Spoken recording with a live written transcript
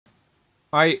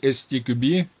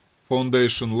ISTQB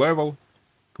Foundation Level,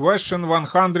 question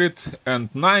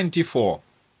 194.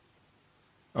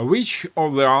 Which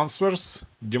of the answers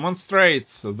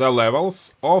demonstrates the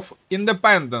levels of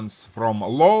independence from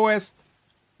lowest,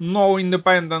 no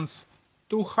independence,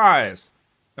 to highest,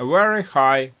 a very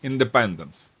high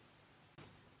independence?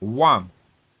 1.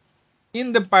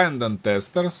 Independent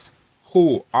testers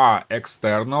who are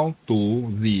external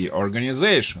to the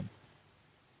organization.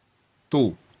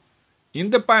 2.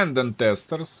 Independent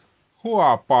testers who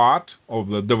are part of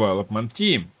the development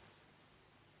team.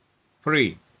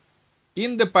 3.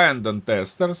 Independent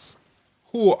testers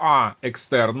who are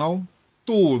external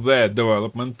to the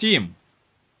development team.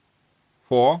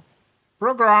 4.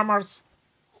 Programmers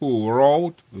who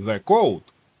wrote the code.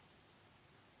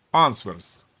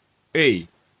 Answers: A.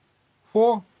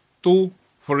 4, 2,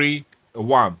 3,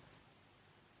 1.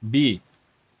 B.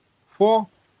 4,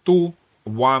 2,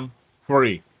 1,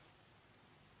 3.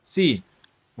 C.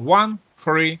 1,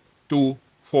 3, 2,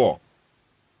 4.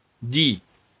 D.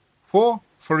 4,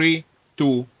 3,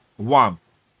 2, 1.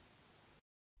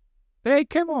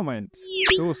 Take a moment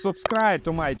to subscribe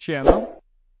to my channel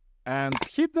and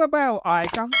hit the bell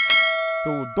icon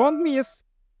to don't miss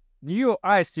new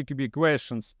ISTQB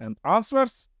questions and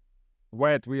answers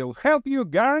that will help you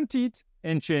guaranteed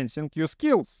enhancing your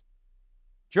skills.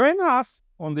 Join us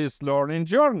on this learning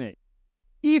journey.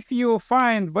 If you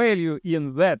find value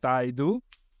in that I do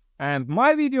and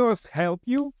my videos help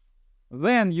you,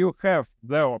 then you have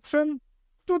the option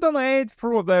to donate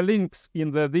through the links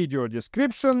in the video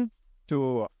description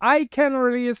to I can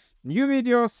release new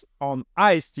videos on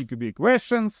ISTQB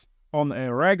questions on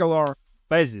a regular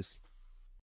basis.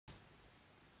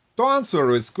 To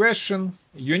answer this question,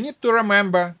 you need to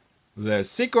remember the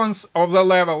sequence of the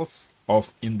levels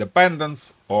of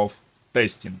independence of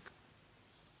testing.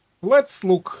 Let's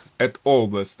look at all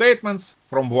the statements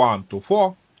from 1 to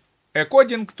 4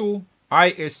 according to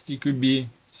ISTQB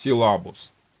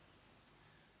Syllabus.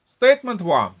 Statement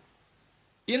 1.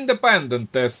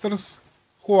 Independent testers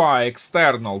who are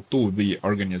external to the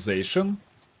organization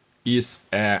is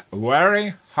a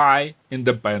very high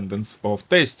independence of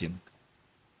testing.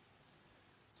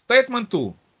 Statement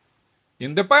 2.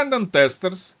 Independent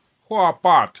testers who are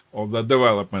part of the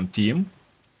development team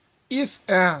is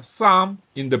a some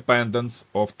independence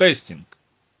of testing.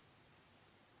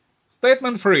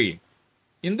 Statement 3.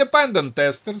 Independent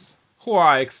testers who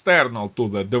are external to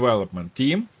the development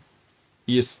team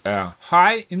is a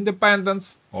high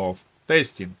independence of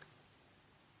testing.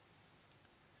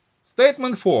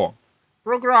 Statement 4.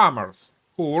 Programmers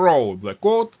who wrote the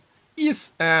code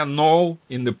is a no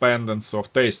independence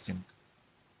of testing.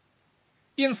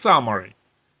 In summary,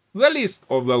 the list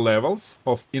of the levels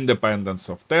of independence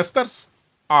of testers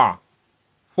are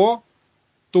 4,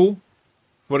 2,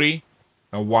 3,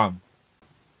 1.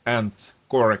 And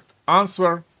correct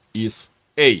answer is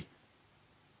A.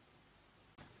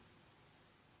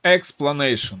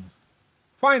 Explanation.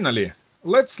 Finally,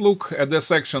 let's look at the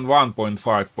section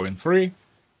 1.5.3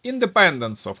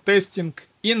 Independence of testing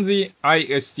in the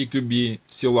ISTQB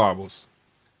syllabus,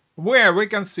 where we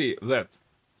can see that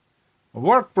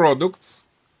work products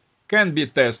can be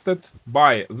tested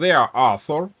by their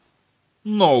author,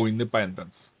 no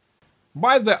independence,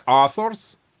 by the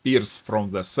authors, peers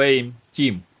from the same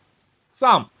team,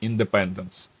 some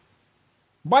independence,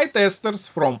 by testers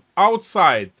from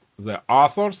outside the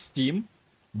author's team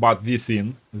but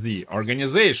within the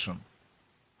organization,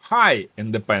 high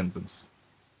independence,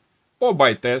 or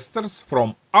by testers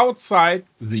from outside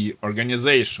the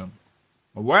organization,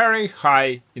 very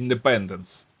high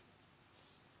independence.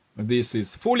 This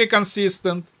is fully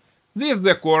consistent with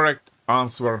the correct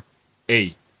answer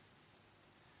A.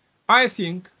 I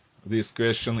think this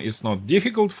question is not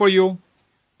difficult for you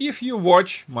if you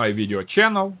watch my video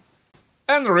channel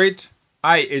and read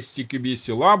ISTQB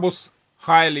syllabus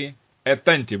highly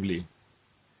attentively.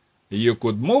 You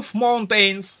could move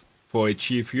mountains to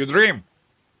achieve your dream.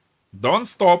 Don't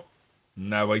stop,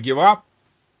 never give up.